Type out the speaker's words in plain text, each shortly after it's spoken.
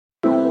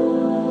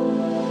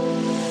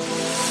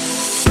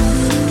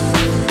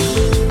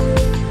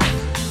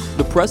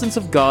presence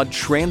of God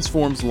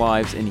transforms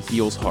lives and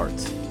heals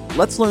hearts.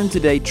 Let's learn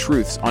today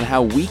truths on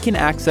how we can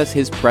access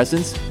His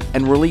presence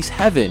and release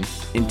heaven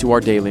into our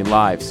daily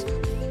lives.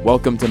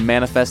 Welcome to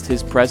Manifest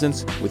His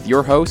Presence with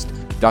your host,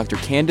 Dr.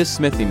 Candace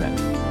Smithyman.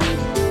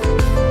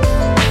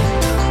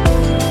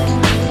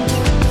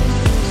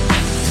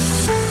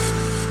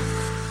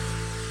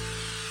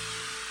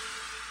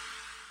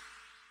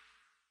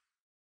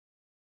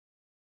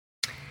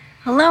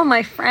 Hello,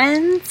 my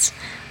friends.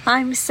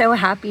 I'm so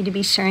happy to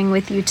be sharing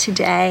with you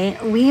today.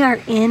 We are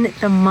in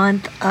the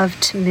month of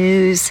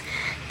Tammuz.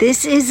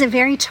 This is a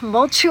very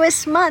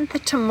tumultuous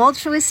month,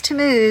 tumultuous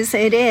Tammuz.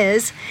 It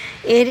is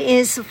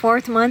the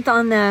fourth month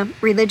on the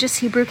religious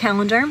Hebrew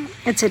calendar.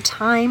 It's a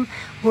time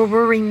where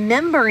we're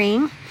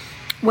remembering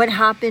what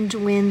happened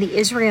when the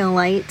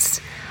Israelites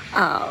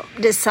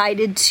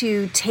decided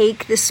to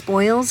take the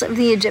spoils of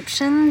the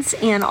Egyptians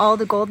and all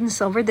the gold and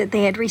silver that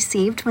they had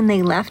received when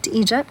they left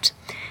Egypt,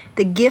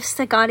 the gifts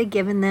that God had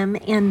given them,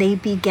 and they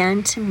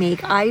began to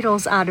make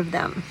idols out of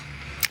them.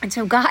 And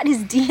so God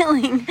is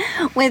dealing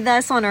with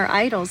us on our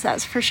idols,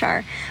 that's for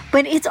sure.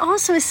 But it's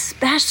also a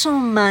special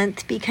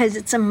month because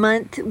it's a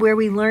month where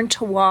we learn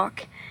to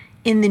walk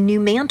in the new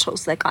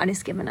mantles that God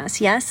has given us.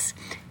 Yes,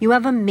 you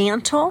have a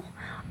mantle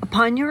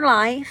upon your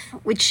life,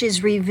 which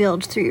is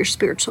revealed through your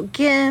spiritual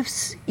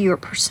gifts, your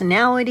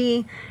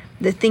personality,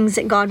 the things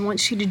that God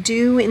wants you to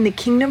do in the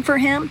kingdom for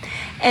Him.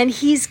 And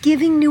He's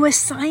giving new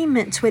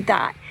assignments with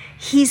that.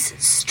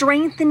 He's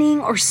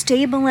strengthening or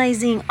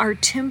stabilizing our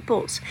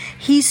temples.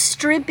 He's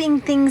stripping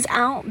things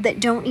out that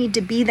don't need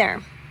to be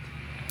there.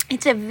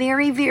 It's a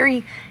very,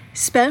 very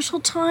special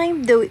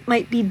time, though it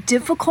might be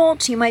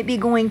difficult. You might be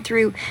going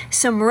through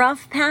some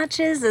rough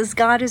patches as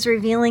God is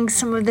revealing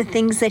some of the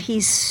things that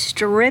He's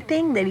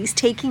stripping, that He's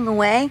taking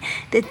away,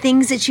 the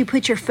things that you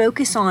put your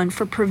focus on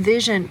for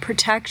provision,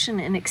 protection,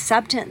 and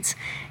acceptance.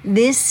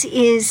 This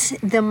is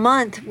the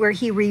month where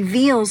He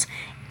reveals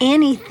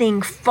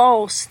anything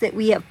false that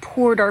we have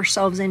poured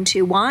ourselves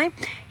into. Why?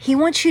 He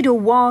wants you to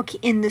walk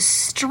in the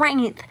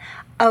strength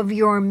of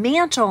your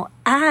mantle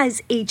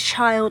as a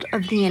child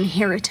of the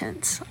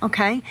inheritance,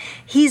 okay?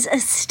 He's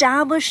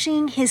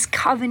establishing His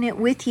covenant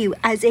with you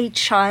as a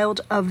child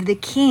of the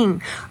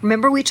King.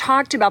 Remember, we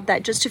talked about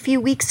that just a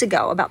few weeks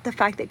ago, about the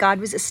fact that God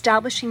was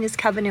establishing His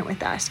covenant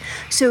with us.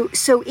 So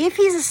if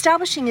He's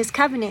establishing His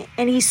covenant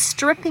and He's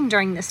stripping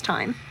during this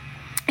time,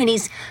 and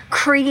He's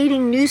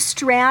creating new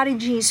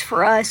strategies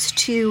for us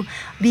to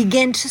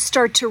begin to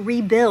start to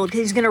rebuild, because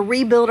He's going to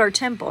rebuild our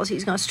temples.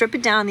 He's going to strip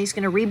it down. He's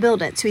going to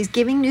rebuild it. So He's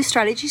giving new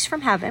strategies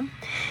from heaven.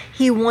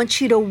 He wants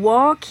you to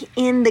walk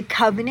in the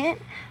covenant,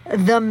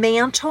 the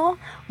mantle,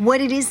 what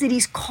it is that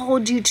He's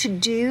called you to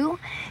do.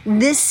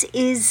 This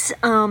is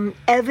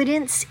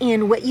evidence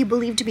in what you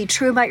believe to be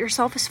true about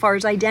yourself as far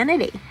as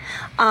identity.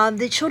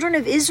 The children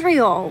of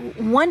Israel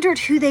wondered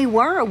who they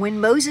were when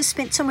Moses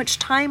spent so much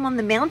time on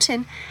the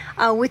mountain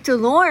with the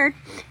Lord.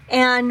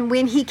 And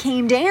when He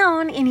came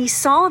down and He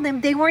saw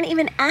them, they weren't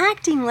even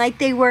acting like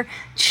they were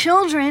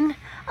children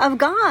of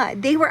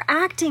God. They were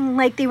acting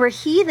like they were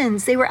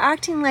heathens. They were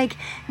acting like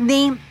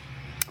they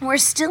were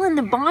still in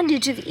the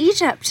bondage of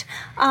Egypt.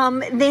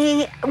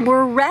 They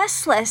were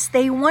restless.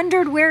 They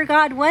wondered where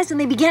God was, and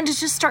they began to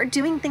just start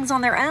doing things on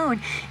their own.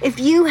 If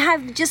you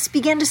have just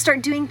begun to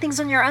start doing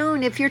things on your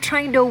own, if you're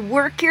trying to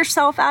work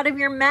yourself out of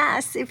your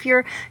mess, if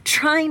you're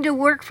trying to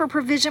work for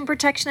provision,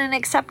 protection, and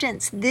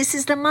acceptance, this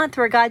is the month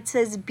where God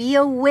says, be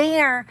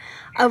aware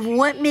of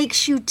what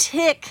makes you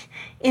tick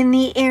in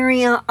the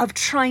area of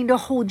trying to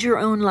hold your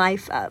own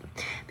life up.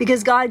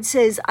 Because God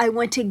says, I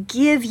want to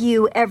give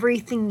you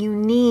everything you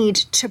need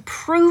to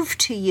prove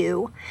to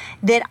you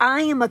that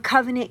I am a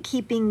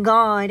covenant-keeping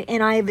God,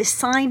 and I have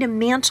assigned a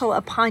mantle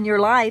upon your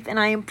life, and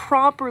I am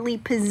properly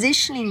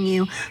positioning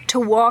you to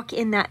walk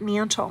in that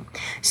mantle.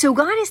 So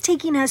God is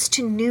taking us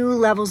to new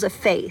levels of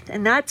faith,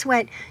 and that's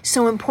what's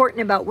so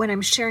important about what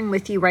I'm sharing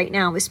with you right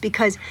now, is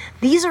because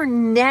these are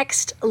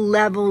next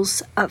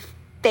levels of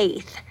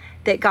faith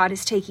that God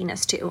is taking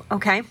us to,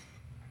 okay?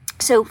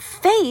 So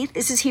faith,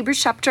 this is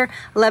Hebrews chapter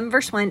 11,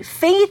 verse 1.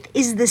 Faith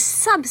is the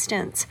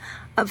substance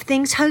of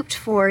things hoped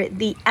for,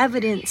 the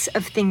evidence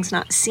of things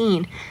not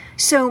seen.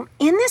 So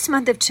in this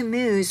month of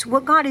Tammuz,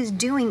 what God is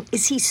doing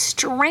is He's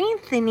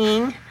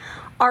strengthening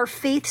our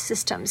faith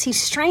systems.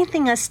 He's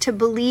strengthening us to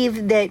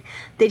believe that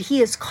He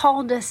has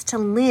called us to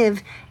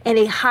live at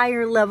a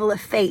higher level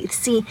of faith.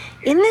 See,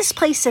 in this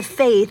place of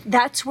faith,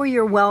 that's where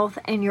your wealth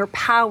and your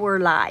power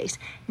lies,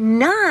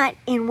 not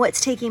in what's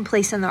taking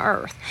place on the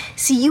earth.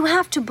 See, you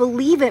have to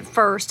believe it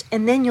first,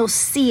 and then you'll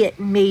see it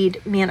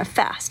made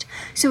manifest.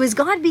 So as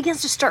God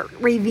begins to start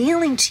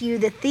revealing to you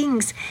the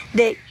things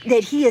that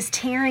He is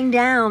tearing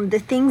down, the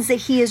things that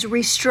He is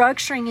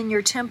restructuring in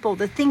your temple,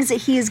 the things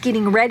that He is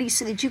getting ready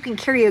so that you can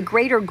carry a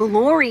greater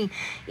glory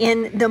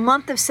in the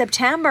month of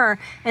September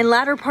and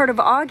latter part of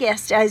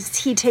August as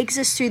He takes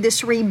us through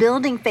this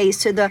rebuilding phase.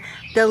 So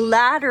the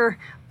latter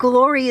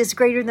glory is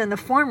greater than the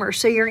former.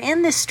 So you're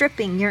in this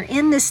stripping, you're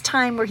in this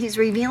time where He's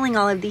revealing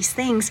all of these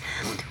things.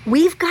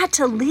 We've got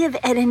to live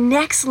at a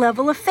next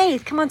level of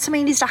faith. Come on,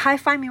 somebody needs to high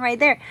five me right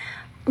there.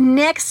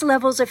 next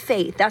levels of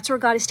faith. That's where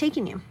God is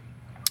taking you.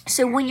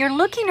 So when you're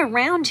looking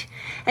around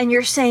and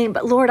you're saying,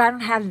 but Lord, I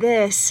don't have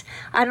this.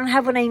 I don't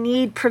have what I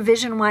need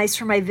provision-wise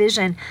for my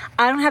vision.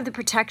 I don't have the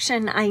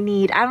protection I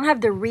need. I don't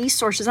have the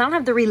resources. I don't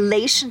have the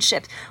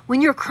relationships.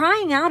 When you're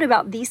crying out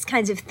about these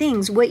kinds of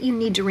things, what you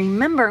need to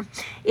remember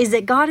is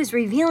that God is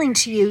revealing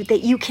to you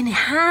that you can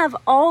have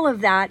all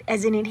of that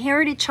as an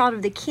inherited child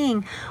of the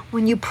King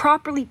when you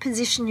properly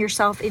position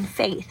yourself in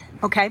faith.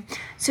 Okay,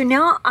 so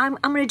now I'm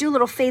going to do a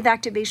little faith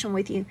activation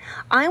with you.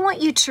 I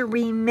want you to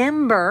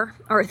remember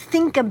or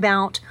think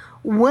about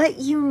what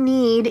you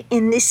need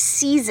in this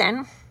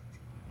season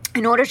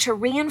in order to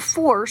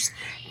reinforce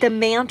the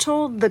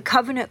mantle, the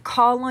covenant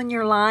call on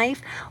your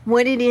life,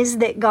 what it is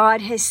that God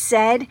has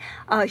said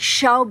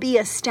shall be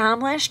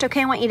established.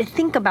 Okay, I want you to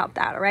think about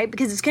that, all right?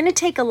 Because it's going to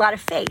take a lot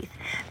of faith.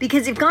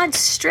 Because if God's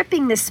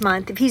stripping this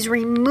month, if He's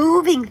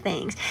removing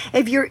things,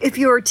 if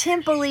you're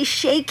temporarily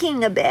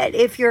shaking a bit,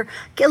 if you're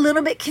a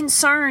little bit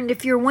concerned,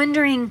 if you're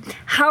wondering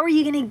how are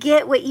you going to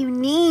get what you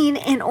need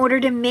in order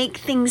to make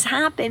things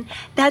happen,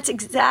 that's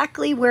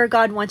exactly where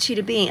God wants you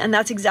to be, and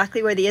that's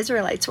exactly where the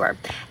Israelites were.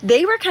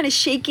 They were kind of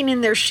shaking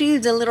in their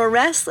shoes, a little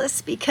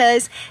restless,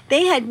 because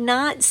they had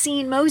not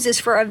seen Moses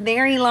for a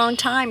very long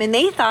time, and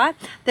they thought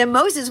that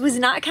Moses was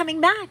not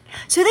coming back.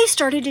 So they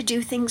started to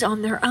do things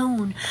on their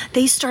own.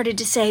 They started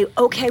to say,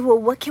 okay, well,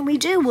 what can we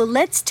do? Well,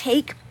 let's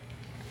take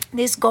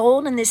this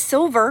gold and this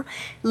silver,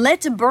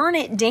 let's burn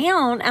it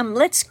down, and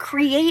let's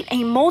create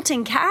a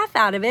molten calf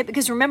out of it,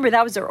 because remember,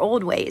 that was their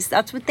old ways.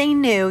 That's what they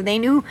knew. They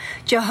knew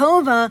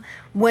Jehovah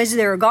was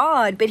their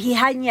God, but He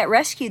hadn't yet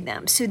rescued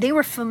them. So they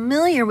were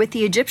familiar with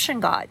the Egyptian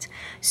gods.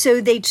 So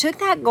they took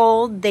that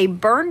gold, they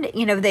burned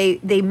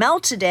it, they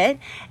melted it,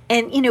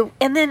 and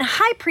then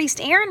High Priest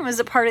Aaron was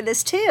a part of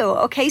this too.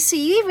 Okay, so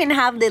you even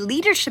have the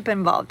leadership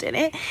involved in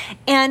it,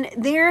 and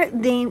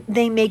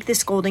they make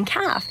this golden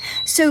calf.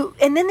 So,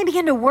 and then they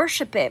began to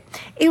worship it.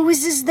 It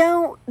was as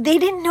though they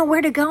didn't know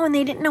where to go and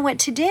they didn't know what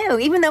to do.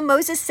 Even though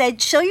Moses said,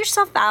 "Chill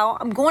yourself out.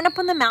 I'm going up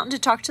on the mountain to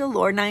talk to the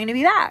Lord, and I'm going to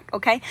be back."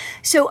 Okay,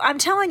 so I'm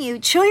telling you,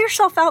 chill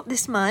yourself out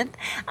this month.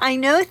 I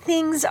know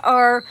things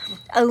are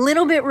a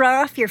little bit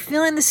rough. You're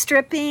feeling the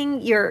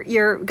stripping.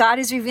 Your God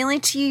is revealing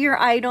to you your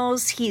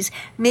idols. He's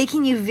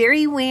making you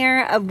very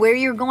aware of where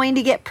you're going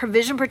to get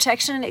provision,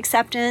 protection, and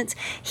acceptance.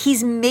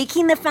 He's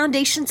making the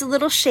foundations a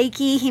little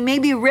shaky. He may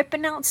be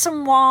ripping out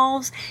some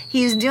walls.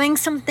 He's doing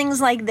some things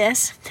like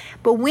this.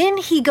 But when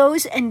He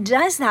goes and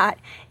does that,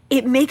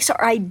 it makes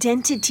our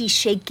identity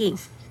shaky.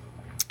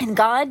 And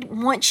God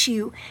wants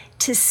you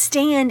to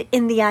stand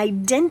in the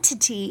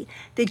identity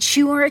that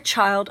you are a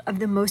child of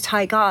the Most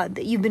High God,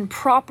 that you've been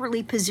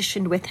properly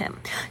positioned with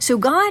Him. So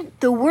God,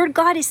 the word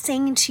God is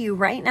saying to you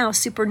right now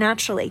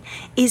supernaturally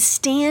is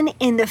stand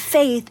in the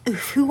faith of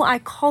who I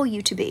call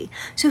you to be.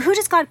 So who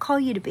does God call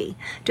you to be?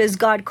 Does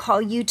God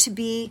call you to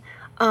be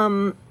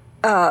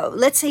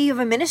let's say you have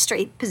a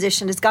ministry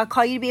position. Does God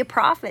call you to be a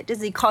prophet?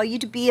 Does He call you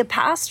to be a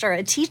pastor,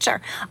 a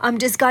teacher?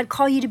 Does God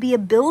call you to be a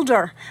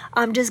builder?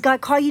 Does God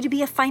call you to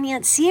be a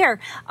financier?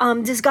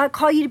 Does God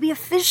call you to be a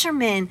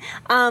fisherman?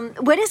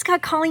 What is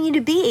God calling you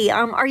to be?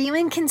 Are you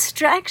in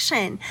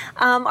construction?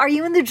 Are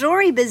you in the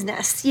jewelry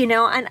business?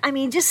 And I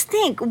mean, just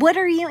think, what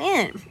are you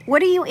in?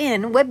 What are you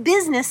in? What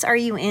business are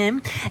you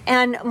in?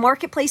 And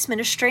marketplace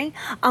ministry.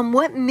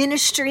 What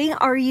ministry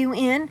are you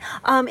in?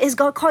 Is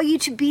God call you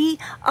to be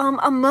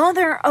a mother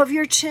of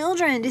your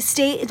children,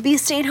 to be a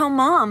stay-at-home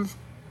mom?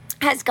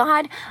 Has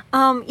God,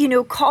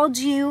 called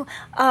you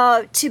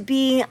to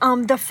be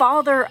the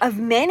father of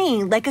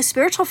many, like a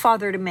spiritual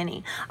father to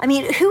many? I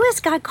mean, who has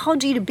God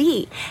called you to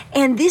be?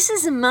 And this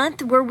is a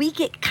month where we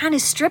get kind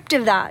of stripped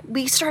of that.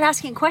 We start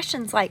asking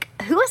questions like,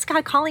 who is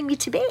God calling me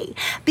to be?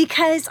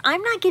 Because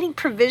I'm not getting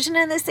provision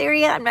in this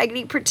area. I'm not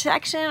getting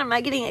protection. I'm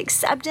not getting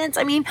acceptance.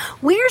 I mean,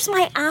 where's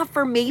my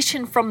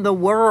affirmation from the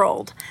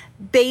world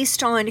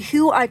based on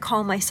who I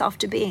call myself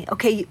to be?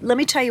 Okay, let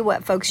me tell you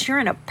what, folks, you're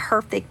in a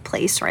perfect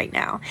place right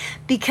now,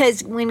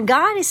 because when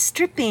God is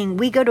stripping,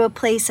 we go to a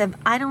place of,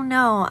 I don't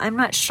know, I'm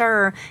not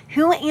sure,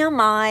 who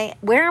am I,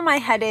 where am I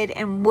headed,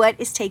 and what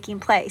is taking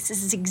place?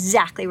 This is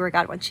exactly where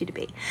God wants you to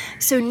be.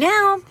 So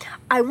now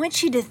I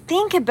want you to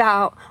think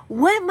about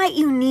what might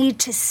you need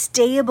to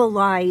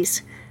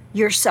stabilize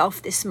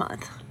yourself this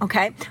month.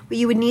 Okay, well,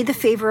 you would need the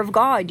favor of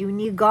God. You would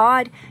need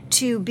God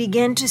to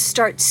begin to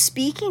start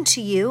speaking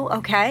to you.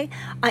 Okay,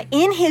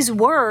 in His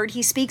Word,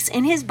 He speaks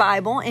in His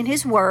Bible, in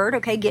His Word.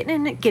 Okay, get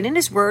in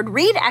His Word.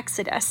 Read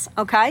Exodus.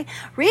 Okay,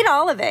 read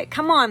all of it.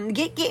 Come on,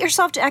 get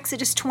yourself to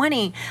Exodus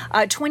 20,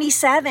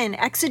 27,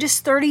 Exodus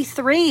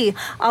 33,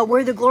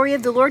 where the glory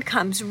of the Lord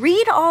comes.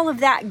 Read all of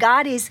that.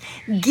 God is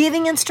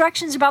giving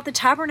instructions about the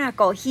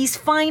tabernacle. He's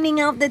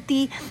finding out that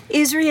the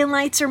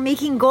Israelites are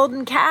making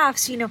golden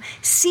calves.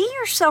 See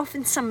yourself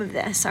in some of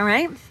this, all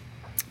right?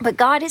 But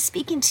God is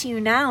speaking to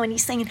you now, and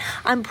He's saying,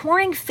 I'm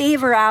pouring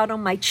favor out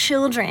on my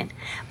children,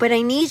 but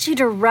I need you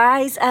to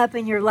rise up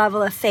in your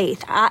level of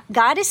faith.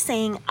 God is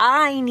saying,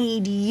 I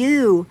need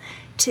you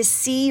to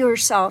see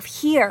yourself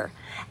here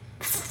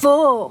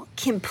full,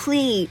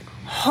 complete,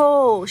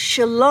 whole,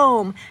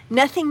 shalom,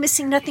 nothing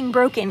missing, nothing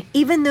broken.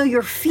 Even though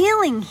you're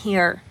feeling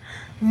here,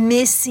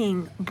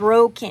 missing,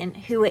 broken,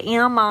 who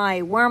am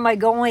I? Where am I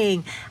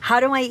going? How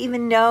do I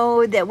even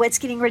know that what's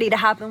getting ready to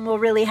happen will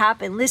really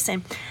happen?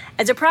 Listen,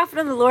 as a prophet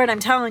of the Lord, I'm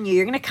telling you,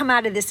 you're going to come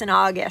out of this in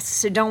August,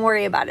 so don't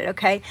worry about it,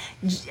 okay?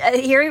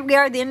 Here we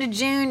are at the end of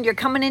June. You're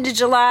coming into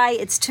July.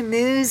 It's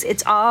Tammuz.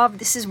 It's Av.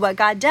 This is what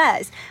God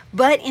does.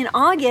 But in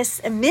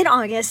August,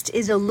 mid-August,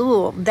 is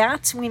Elul.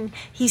 That's when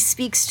he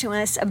speaks to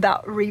us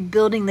about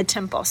rebuilding the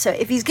temple. So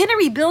if he's going to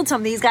rebuild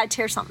something, he's got to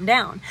tear something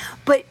down.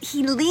 But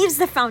he leaves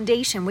the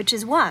foundation, which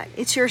is what?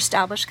 It's your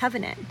established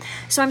covenant.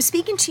 So I'm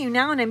speaking to you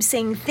now and I'm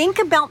saying, think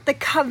about the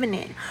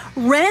covenant.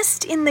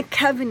 Rest in the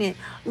covenant.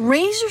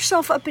 Raise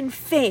yourself up in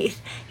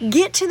faith.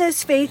 Get to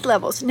those faith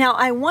levels. Now,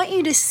 I want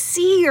you to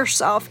see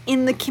yourself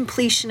in the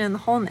completion and the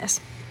wholeness.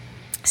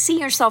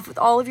 See yourself with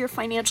all of your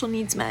financial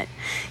needs met.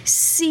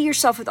 See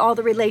yourself with all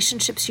the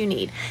relationships you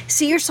need.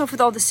 See yourself with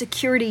all the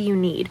security you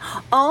need.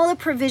 All the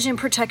provision,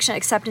 protection,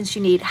 acceptance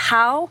you need.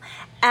 How?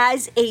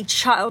 As a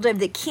child of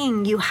the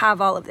King, you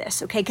have all of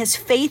this, okay? Because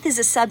faith is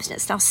a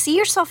substance. Now, see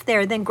yourself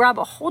there, then grab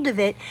a hold of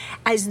it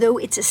as though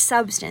it's a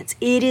substance.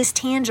 It is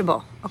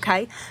tangible,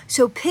 okay?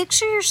 So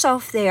picture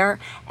yourself there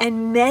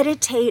and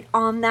meditate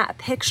on that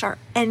picture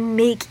and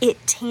make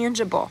it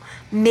tangible.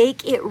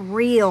 Make it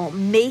real.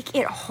 Make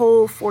it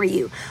whole for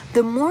you.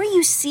 The more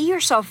you see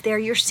yourself there,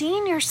 you're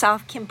seeing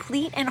yourself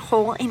complete and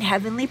whole in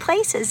heavenly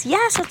places.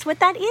 Yes, that's what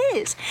that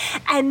is.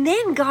 And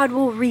then God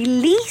will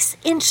release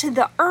into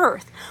the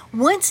earth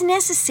what's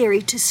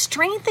necessary to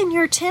strengthen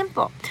your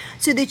temple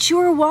so that you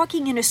are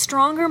walking in a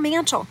stronger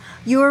mantle.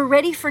 You are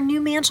ready for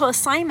new mantle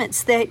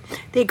assignments that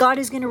God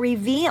is going to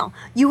reveal.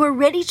 You are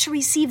ready to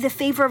receive the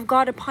favor of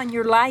God upon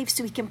your life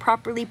so he can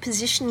properly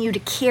position you to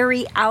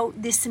carry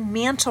out this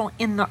mantle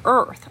in the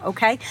earth,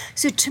 okay?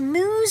 So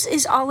Tammuz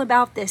is all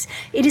about this.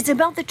 It is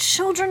about the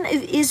children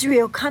of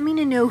Israel coming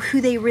to know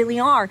who they really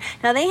are.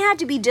 Now, they had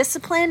to be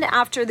disciplined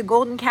after the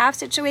golden calf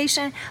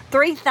situation.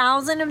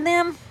 3,000 of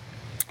them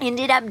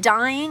ended up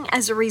dying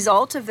as a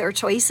result of their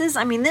choices.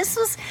 I mean, this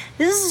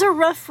is a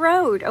rough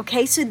road,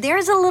 okay? So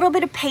there's a little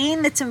bit of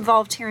pain that's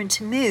involved here in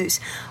Tammuz.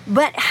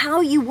 But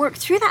how you work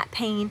through that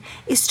pain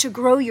is to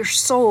grow your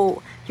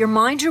soul, your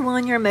mind, your will,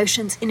 and your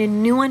emotions in a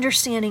new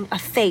understanding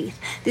of faith.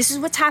 This is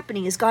what's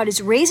happening, is God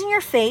is raising your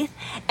faith,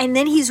 and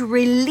then he's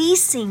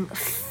releasing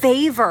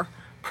favor,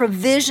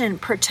 provision,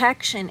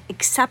 protection,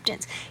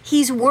 acceptance.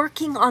 He's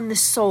working on the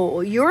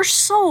soul. Your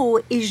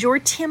soul is your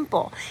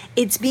temple.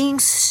 It's being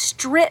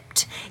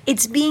stripped.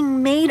 It's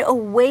being made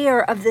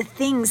aware of the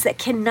things that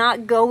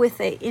cannot go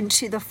with it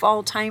into the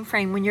fall time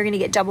frame when you're going to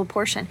get double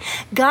portion.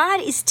 God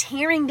is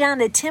tearing down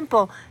the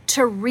temple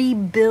to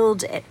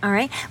rebuild it, all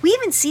right? We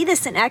even see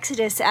this in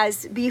Exodus,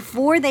 as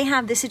before they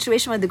have the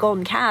situation with the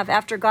golden calf,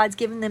 after God's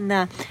given them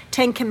the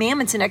 10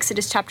 commandments in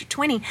Exodus chapter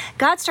 20,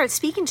 God starts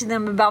speaking to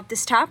them about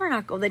this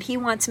tabernacle that he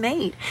wants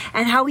made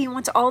and how he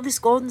wants all this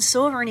gold and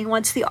silver, and he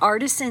wants the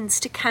artisans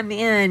to come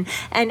in,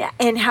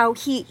 and how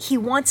he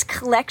wants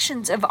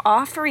collections of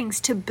offerings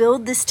to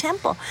build this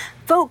temple.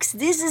 Folks,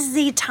 this is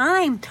the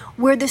time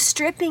where the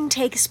stripping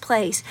takes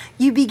place.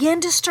 You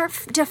begin to start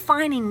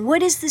defining,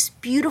 what is this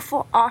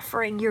beautiful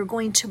offering you're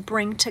going to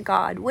bring to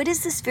God? What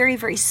is this very,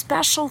 very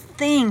special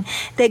thing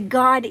that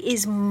God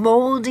is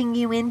molding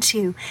you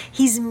into?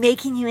 He's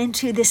making you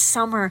into this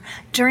summer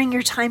during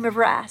your time of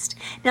rest.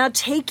 Now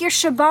take your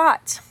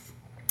Shabbat.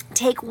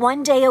 Take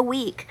one day a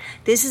week.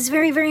 This is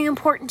very, very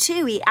important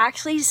too. He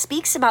actually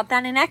speaks about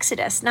that in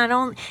Exodus. Not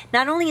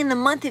only in the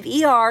month of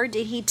Iyar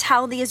did he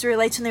tell the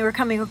Israelites when they were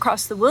coming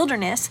across the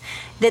wilderness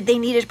that they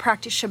needed to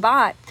practice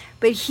Shabbat,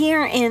 but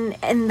here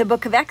in the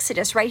book of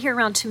Exodus, right here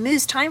around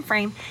Tammuz time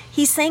frame,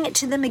 he's saying it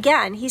to them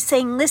again. He's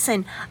saying,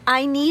 listen,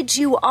 I need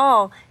you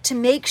all to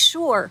make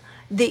sure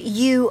that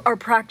you are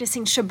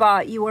practicing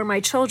Shabbat. You are my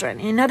children.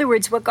 In other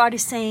words, what God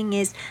is saying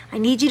is, I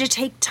need you to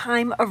take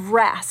time of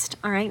rest.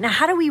 All right. Now,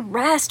 how do we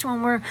rest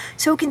when we're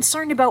so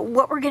concerned about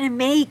what we're going to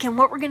make and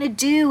what we're going to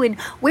do and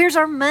where's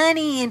our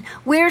money and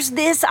where's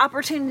this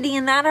opportunity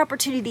and that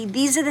opportunity?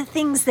 These are the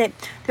things that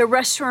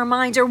rush through our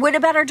minds. Or what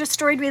about our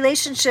destroyed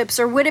relationships?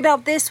 Or what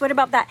about this? What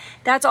about that?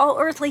 That's all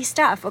earthly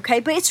stuff. Okay.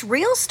 But it's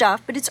real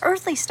stuff, but it's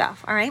earthly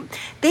stuff. All right.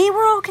 They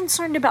were all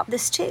concerned about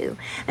this too.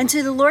 And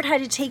so the Lord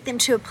had to take them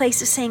to a place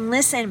of saying,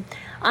 listen,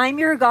 I'm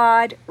your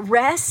God,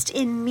 rest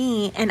in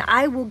me, and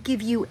I will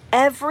give you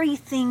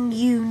everything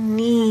you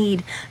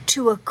need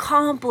to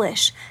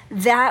accomplish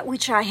that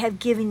which I have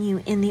given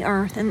you in the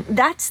earth. And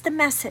that's the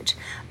message.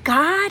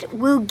 God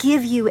will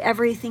give you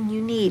everything you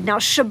need. Now,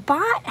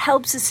 Shabbat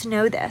helps us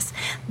know this.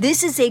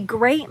 This is a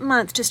great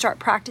month to start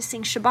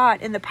practicing Shabbat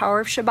and the power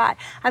of Shabbat.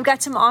 I've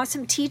got some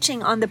awesome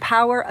teaching on the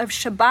power of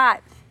Shabbat.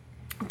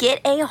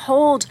 Get a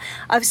hold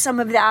of some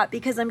of that,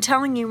 because I'm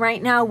telling you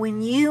right now,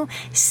 when you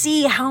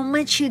see how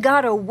much you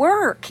got to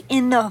work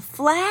in the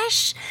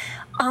flesh,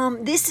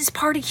 this is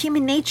part of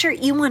human nature.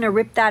 You want to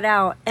rip that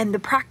out. And the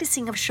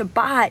practicing of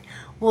Shabbat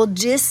will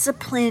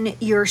discipline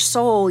your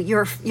soul,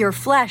 your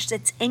flesh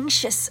that's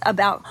anxious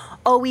about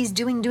always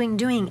doing.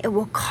 It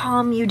will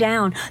calm you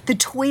down. The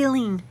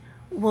toiling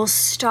will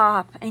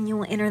stop and you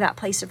will enter that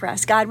place of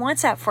rest. God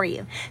wants that for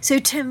you. So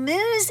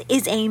Tammuz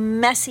is a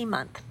messy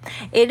month.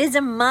 It is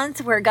a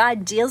month where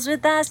God deals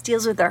with us,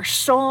 deals with our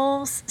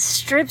souls,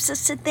 strips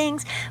us to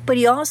things, but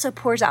he also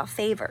pours out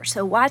favor.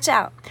 So watch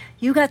out.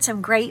 You got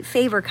some great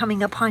favor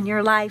coming upon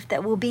your life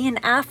that will be an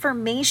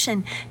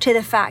affirmation to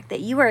the fact that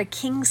you are a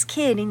king's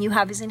kid and you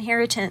have his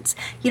inheritance.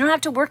 You don't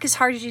have to work as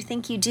hard as you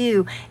think you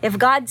do. If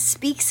God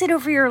speaks it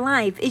over your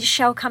life, it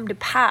shall come to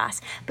pass.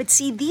 But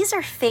see, these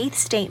are faith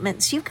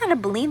statements. You've got to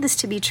believe this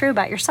to be true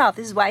about yourself.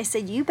 This is why I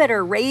said you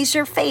better raise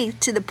your faith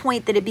to the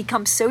point that it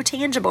becomes so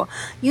tangible.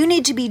 You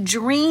need to be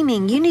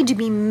dreaming. You need to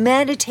be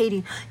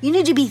meditating. You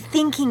need to be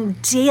thinking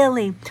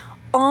daily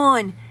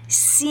on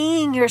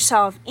seeing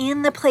yourself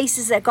in the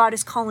places that God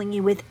is calling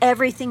you with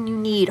everything you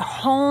need,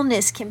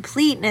 wholeness,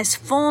 completeness,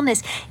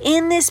 fullness,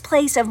 in this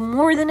place of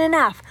more than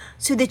enough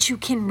so that you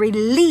can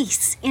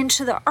release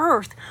into the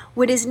earth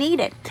what is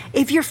needed.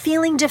 If you're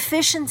feeling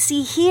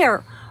deficiency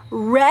here,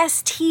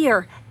 rest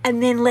here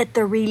and then let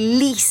the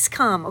release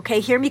come.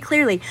 Okay, hear me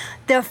clearly.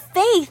 The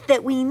faith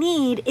that we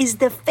need is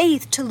the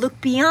faith to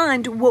look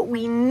beyond what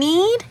we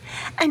need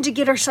and to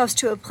get ourselves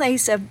to a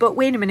place of, but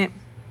wait a minute,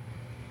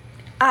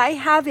 I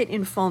have it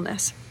in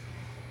fullness.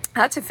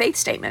 That's a faith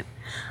statement.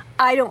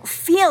 I don't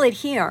feel it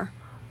here,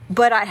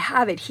 but I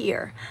have it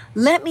here.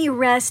 Let me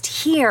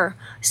rest here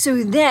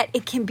so that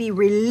it can be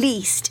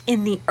released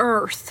in the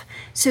earth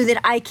so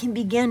that I can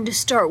begin to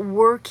start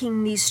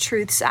working these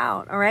truths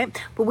out, all right?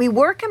 But we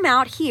work them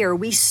out here.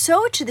 We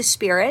sow to the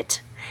Spirit,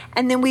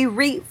 and then we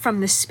reap from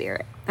the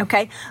Spirit.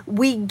 Okay,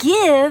 we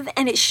give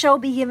and it shall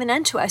be given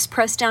unto us,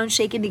 pressed down,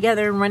 shaken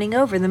together, and running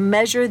over. The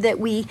measure that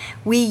we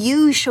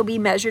use shall be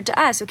measured to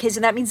us. Okay,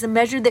 so that means the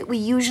measure that we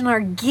use in our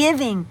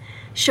giving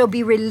shall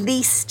be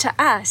released to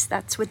us.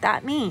 That's what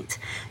that means.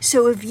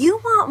 So if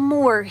you want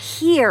more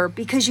here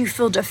because you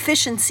feel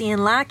deficiency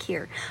and lack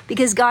here,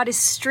 because God is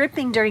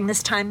stripping during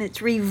this time,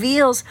 it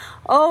reveals,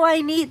 oh,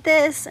 I need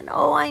this and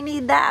oh, I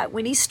need that.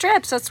 When he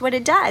strips, that's what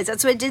it does.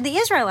 That's what it did the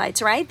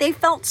Israelites, right? They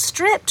felt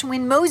stripped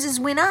when Moses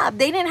went up.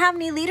 They didn't have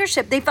any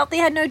leadership. They felt they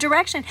had no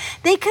direction.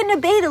 They couldn't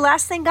obey the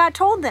last thing God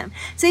told them.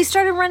 So they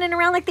started running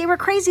around like they were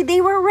crazy. They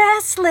were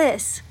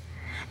restless.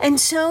 And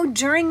so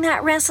during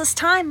that restless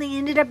time, they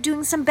ended up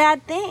doing some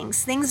bad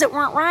things that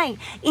weren't right.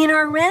 In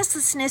our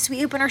restlessness,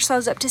 we open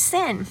ourselves up to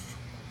sin.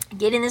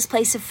 Get in this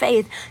place of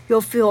faith. You'll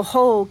feel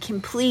whole,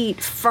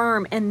 complete,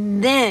 firm,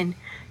 and then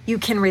you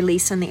can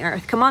release on the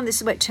earth. Come on,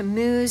 this is what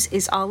Tammuz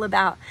is all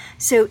about.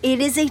 So it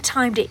is a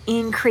time to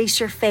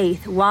increase your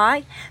faith.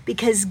 Why?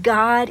 Because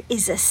God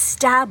is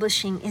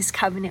establishing his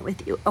covenant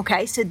with you.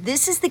 Okay, so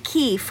this is the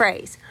key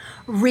phrase.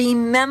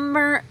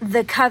 Remember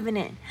the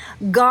covenant.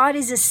 God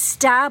is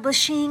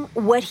establishing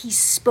what he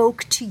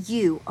spoke to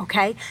you,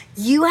 okay?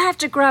 You have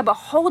to grab a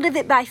hold of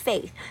it by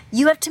faith.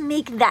 You have to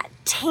make that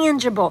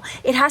tangible.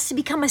 It has to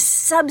become a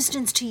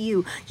substance to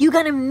you. You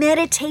got to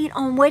meditate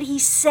on what he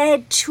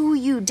said to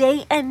you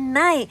day and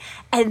night,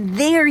 and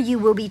there you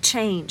will be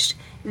changed.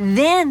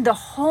 Then the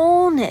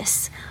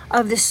wholeness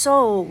of the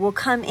soul will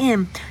come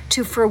in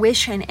to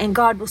fruition, and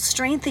God will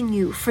strengthen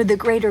you for the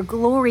greater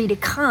glory to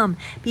come,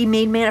 be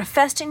made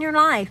manifest in your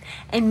life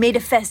and made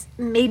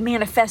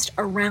manifest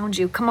around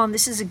you. Come on,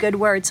 this is a good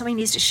word. Somebody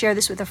needs to share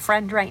this with a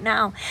friend right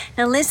now.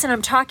 Now listen,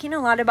 I'm talking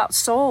a lot about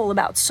soul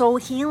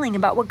healing,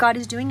 about what God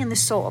is doing in the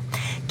soul.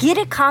 Get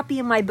a copy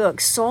of my book,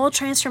 Soul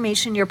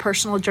Transformation, Your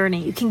Personal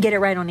Journey. You can get it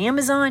right on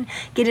Amazon,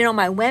 get it on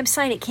my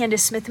website at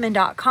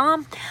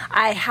CandiceSmithman.com.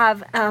 I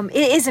have,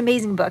 it is an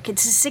amazing book.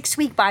 It's a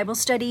 6-week Bible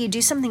study. You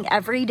do something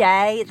every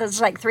day.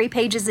 There's like 3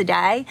 pages a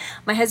day.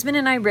 My husband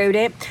and I wrote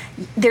it.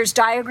 There's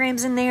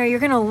diagrams in there. You're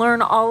going to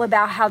learn all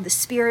about how the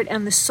spirit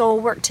and the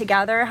soul work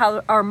together,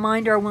 how our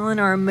mind, our will,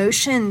 and our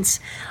emotions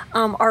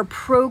are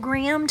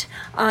programmed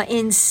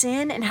in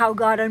sin, and how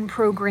God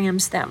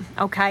unprograms them.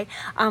 Okay?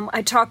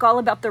 I talk all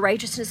about the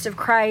righteousness of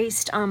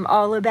Christ,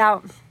 all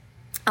about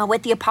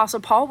what the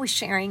Apostle Paul was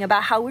sharing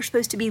about how we're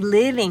supposed to be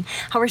living,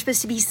 how we're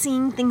supposed to be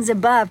seeing things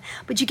above.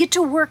 But you get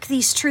to work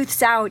these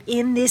truths out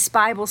in this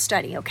Bible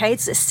study, okay?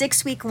 It's a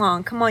 6-week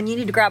long. Come on, you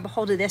need to grab a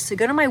hold of this. So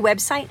go to my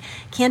website,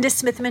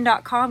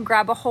 CandiceSmithman.com,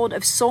 grab a hold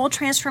of Soul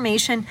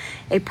Transformation,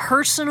 a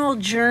personal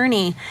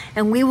journey,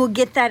 and we will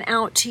get that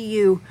out to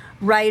you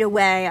right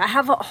away. I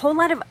have a whole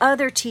lot of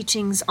other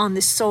teachings on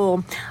the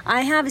soul.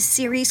 I have a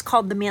series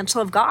called The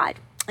Mantle of God.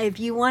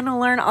 If you want to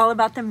learn all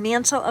about the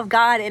mantle of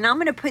God, and I'm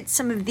going to put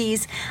some of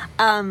these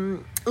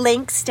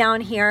links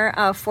down here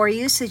for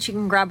you so that you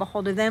can grab a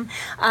hold of them.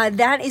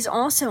 That is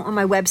also on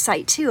my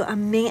website too.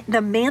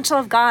 The Mantle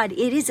of God.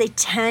 It is a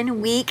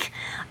 10-week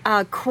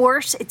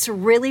course. It's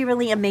really,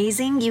 really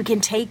amazing. You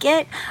can take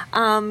it.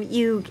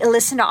 You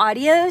listen to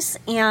audios,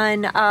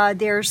 and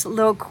there's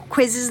little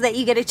quizzes that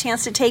you get a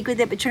chance to take with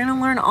it. But you're going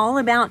to learn all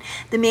about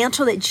the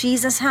mantle that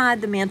Jesus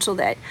had, the mantle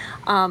that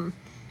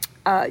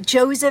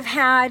Joseph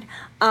had.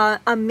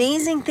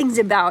 Amazing things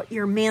about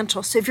your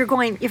mantle. So if you're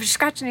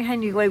scratching your head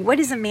and you're going, what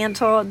is a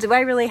mantle? Do I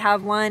really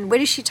have one?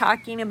 What is she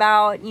talking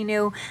about?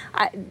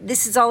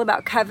 This is all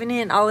about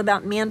covenant, all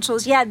about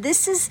mantles. Yeah,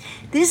 this is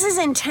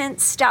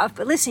intense stuff.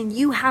 But listen,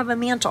 you have a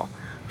mantle.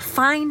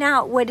 Find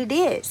out what it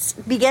is.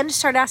 Begin to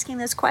start asking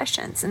those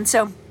questions. And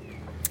so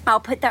I'll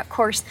put that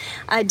course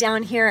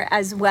down here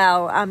as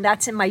well.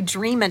 That's in my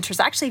Dream Mentors.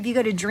 Actually, if you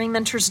go to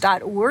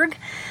dreammentors.org,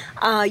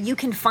 you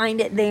can find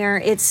it there.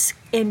 It's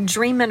in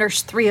Dream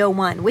Mentors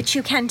 301, which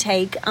you can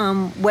take,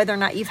 whether or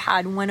not you've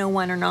had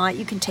 101 or not.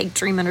 You can take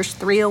Dream Mentors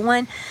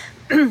 301.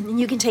 And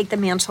you can take the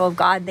mantle of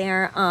God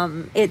there.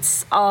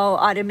 It's all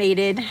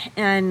automated,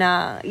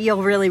 and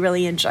you'll really,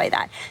 really enjoy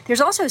that. There's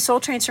also a soul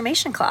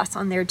transformation class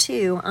on there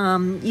too.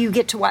 You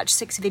get to watch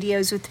 6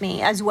 videos with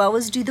me, as well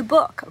as do the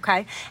book,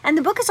 okay? And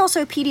the book is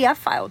also a PDF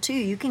file too.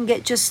 You can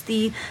get just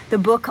the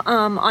book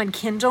on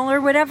Kindle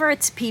or whatever.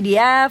 It's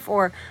PDF,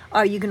 or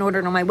you can order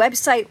it on my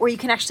website, or you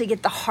can actually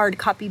get the hard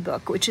copy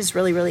book, which is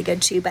really, really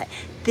good too. But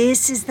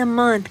this is the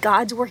month.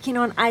 God's working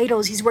on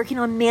idols. He's working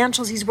on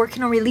mantles. He's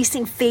working on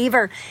releasing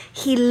favor.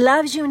 He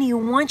loves you, and he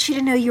wants you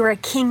to know you're a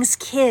king's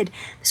kid.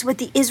 This is what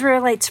the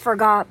Israelites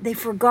forgot. They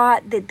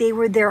forgot that they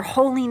were their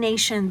holy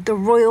nation, the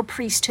royal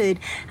priesthood,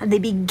 and they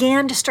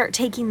began to start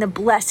taking the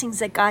blessings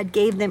that God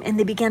gave them, and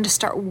they began to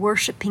start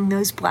worshiping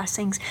those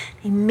blessings.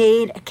 They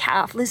made a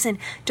calf. Listen,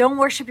 don't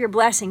worship your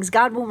blessings.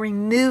 God will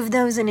remove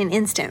those in an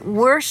instant.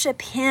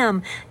 Worship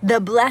him, the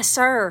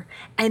blesser,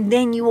 and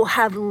then you will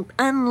have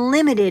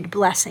unlimited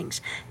blessings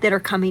that are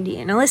coming to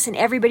you. Now listen,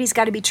 everybody's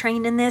got to be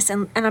trained in this,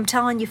 and I'm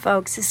telling you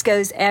folks, this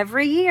goes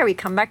every year. We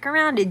come back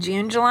around to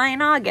June, July,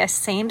 and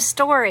August. Same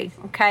story,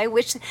 okay? I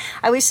wish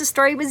the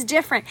story was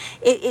different.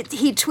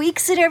 He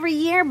tweaks it every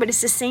year, but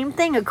it's the same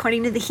thing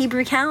according to the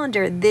Hebrew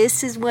calendar.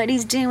 This is what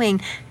he's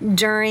doing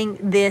during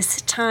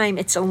this time.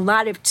 It's a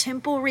lot of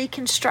temple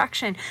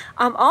reconstruction.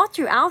 All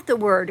throughout the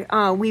word,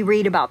 we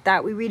read about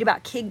that. We read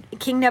about King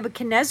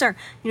Nebuchadnezzar,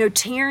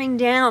 tearing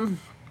down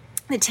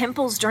the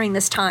temples during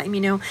this time.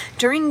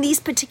 During these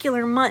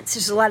particular months,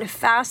 there's a lot of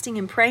fasting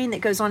and praying that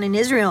goes on in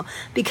Israel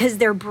because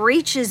there are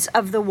breaches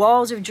of the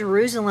walls of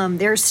Jerusalem.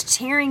 There's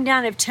tearing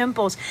down of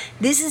temples.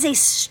 This is a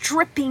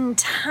stripping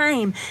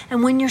time,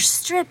 and when you're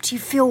stripped, you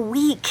feel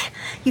weak,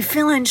 you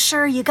feel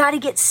unsure, you got to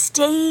get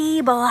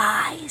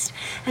stabilized.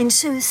 And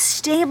so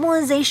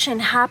stabilization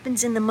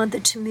happens in the month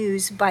of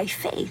Tammuz by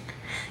faith.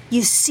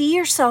 You see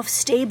yourself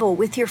stable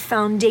with your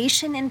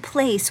foundation in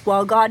place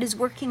while God is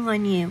working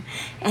on you.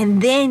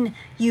 And then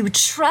you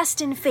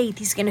trust in faith.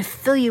 He's going to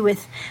fill you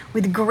with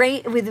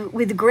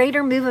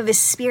greater move of his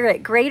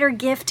spirit, greater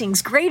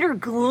giftings, greater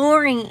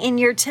glory in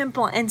your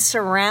temple and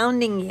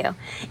surrounding you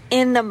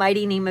in the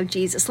mighty name of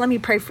Jesus. Let me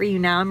pray for you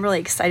now. I'm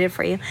really excited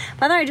for you.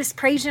 Father, I just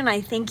praise you and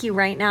I thank you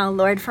right now,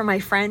 Lord, for my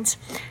friends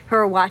who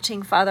are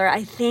watching. Father,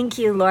 I thank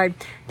you, Lord,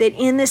 that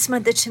in this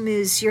month of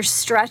Tammuz, you're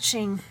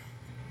stretching,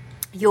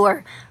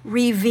 you're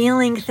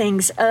revealing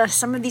things.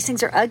 Some of these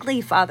things are ugly,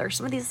 Father.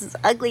 Some of these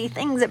ugly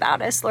things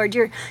about us, Lord.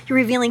 You're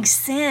revealing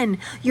sin.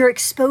 You're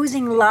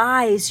exposing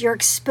lies. You're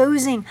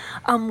exposing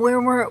where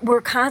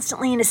we're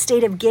constantly in a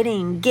state of get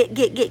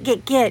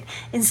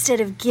instead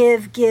of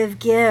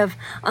give.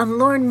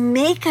 Lord,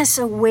 make us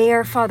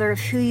aware, Father, of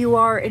who you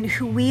are and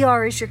who we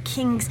are as your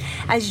kings,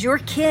 as your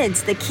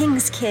kids, the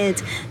king's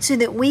kids, so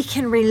that we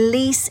can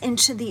release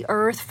into the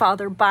earth,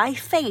 Father, by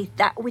faith,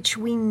 that which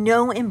we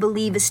know and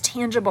believe is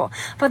tangible.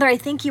 Father, I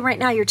thank you right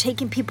now. You're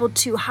taking people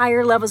to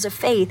higher levels of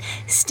faith,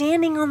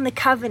 standing on the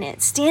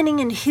covenant, standing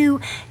in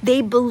who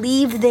they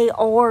believe they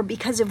are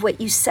because of what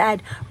you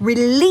said.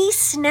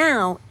 Release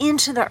now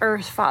into the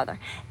earth, Father,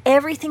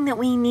 everything that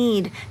we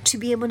need to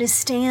be able to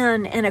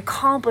stand and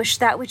accomplish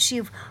that which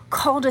you've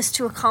called us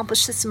to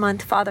accomplish this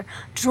month, Father.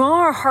 Draw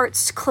our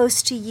hearts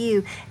close to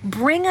you.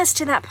 Bring us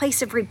to that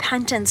place of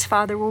repentance,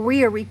 Father, where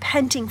we are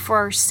repenting for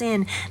our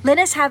sin. Let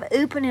us have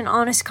open and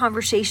honest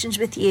conversations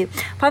with you.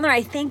 Father,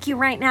 I thank you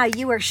right now.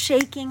 You are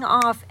shaking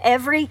off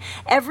every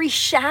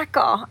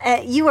shackle.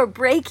 You are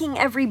breaking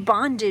every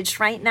bondage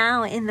right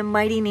now in the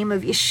mighty name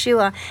of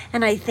Yeshua.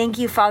 And I thank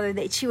you, Father,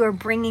 that you are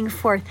bringing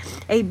forth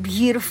a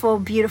beautiful,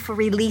 beautiful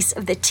release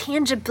of the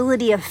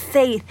tangibility of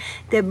faith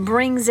that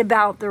brings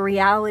about the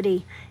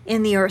reality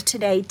in the earth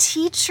today.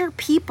 Teach your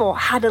people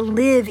how to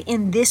live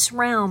in this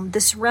realm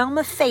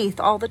of faith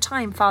all the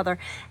time, Father.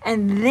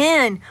 And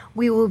then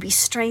we will be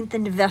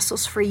strengthened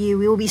vessels for you.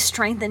 We will be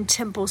strengthened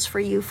temples for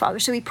you, Father.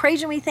 So we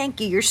praise you and we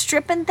thank you. You're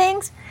stripping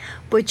things,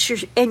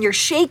 you're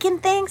shaking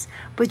things,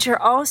 but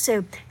you're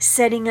also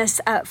setting us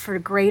up for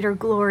greater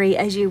glory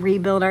as you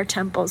rebuild our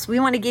temples. We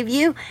want to give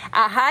you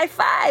a high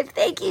five.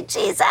 Thank you,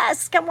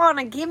 Jesus. Come on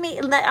and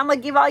I'm going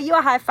to give all you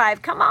a high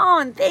five. Come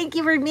on. Thank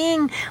you for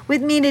being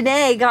with me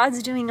today.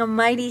 God's doing a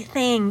mighty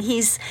thing.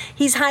 He's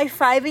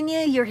high-fiving you.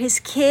 You're his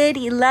kid.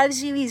 He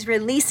loves you. He's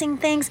releasing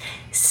things.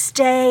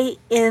 Stay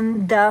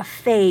in the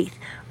faith.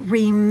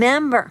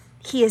 Remember,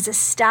 he is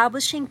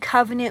establishing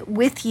covenant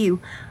with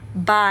you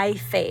by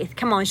faith.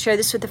 Come on, share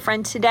this with a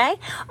friend today.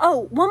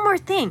 Oh, one more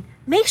thing.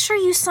 Make sure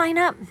you sign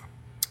up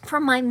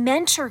from my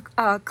mentor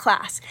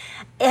class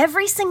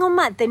every single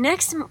month. The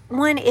next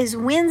one is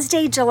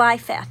Wednesday, July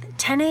 5th,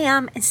 10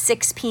 a.m. and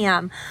 6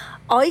 p.m.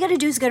 All you got to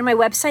do is go to my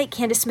website,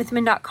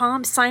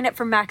 CandiceSmithman.com, sign up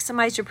for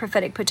Maximize Your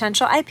Prophetic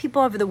Potential. I have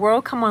people over the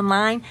world come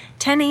online,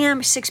 10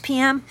 a.m., 6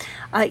 p.m.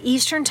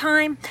 Eastern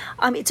Time.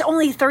 It's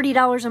only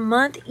 $30 a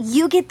month.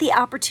 You get the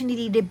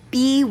opportunity to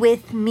be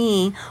with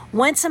me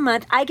once a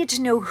month. I get to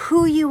know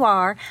who you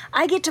are.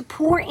 I get to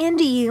pour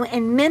into you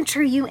and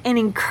mentor you and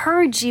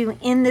encourage you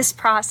in this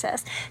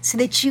process so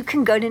that you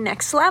can go to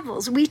next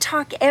levels. We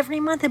talk every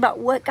month about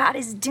what God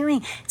is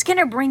doing. It's going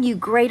to bring you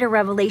greater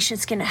revelation.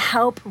 It's going to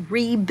help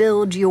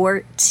rebuild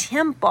your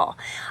temple.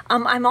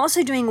 I'm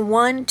also doing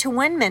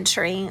one-to-one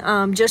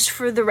mentoring just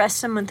for the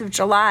rest of the month of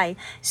July.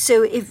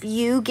 So if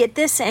you get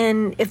this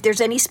and if there's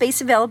any space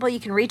available,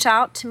 you can reach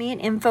out to me at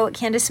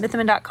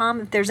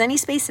info@CandiceSmithman.com. If there's any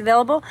space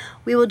available,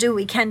 we will do what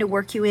we can to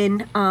work you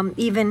in,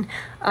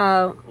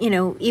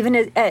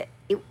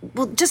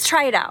 well, just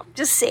try it out.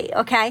 Just see,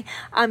 okay?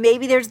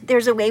 Maybe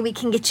there's a way we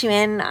can get you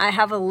in. I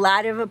have a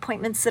lot of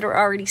appointments that are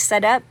already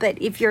set up, but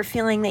if you're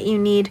feeling that you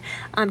need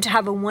to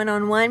have a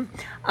one-on-one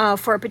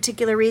for a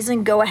particular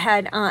reason, go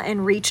ahead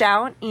and reach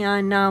out,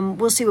 and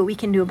we'll see what we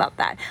can do about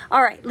that.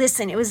 All right,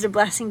 listen, it was a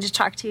blessing to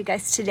talk to you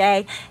guys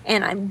today,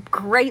 and I'm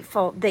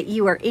grateful that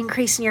you are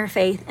increasing your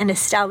faith and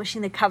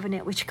establishing the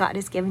covenant which God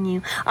has given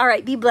you. All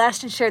right, be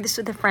blessed and share this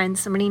with a friend.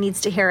 Somebody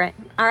needs to hear it.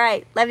 All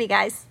right, love you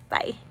guys.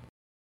 Bye.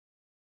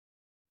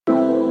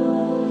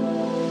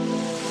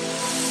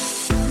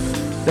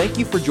 Thank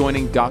you for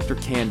joining Dr.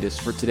 Candice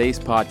for today's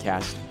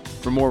podcast.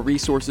 For more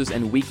resources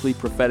and weekly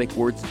prophetic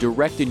words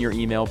direct in your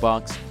email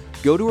box,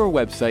 go to our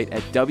website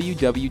at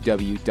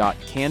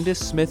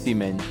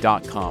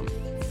www.CandiceSmithyman.com,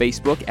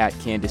 Facebook at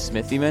Candice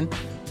Smithyman,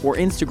 or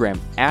Instagram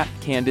at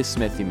Candice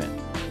Smithyman.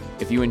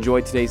 If you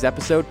enjoyed today's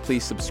episode,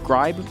 please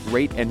subscribe,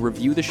 rate, and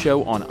review the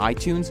show on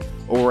iTunes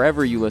or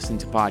wherever you listen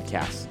to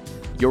podcasts.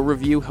 Your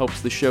review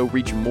helps the show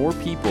reach more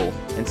people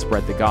and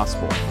spread the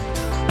gospel.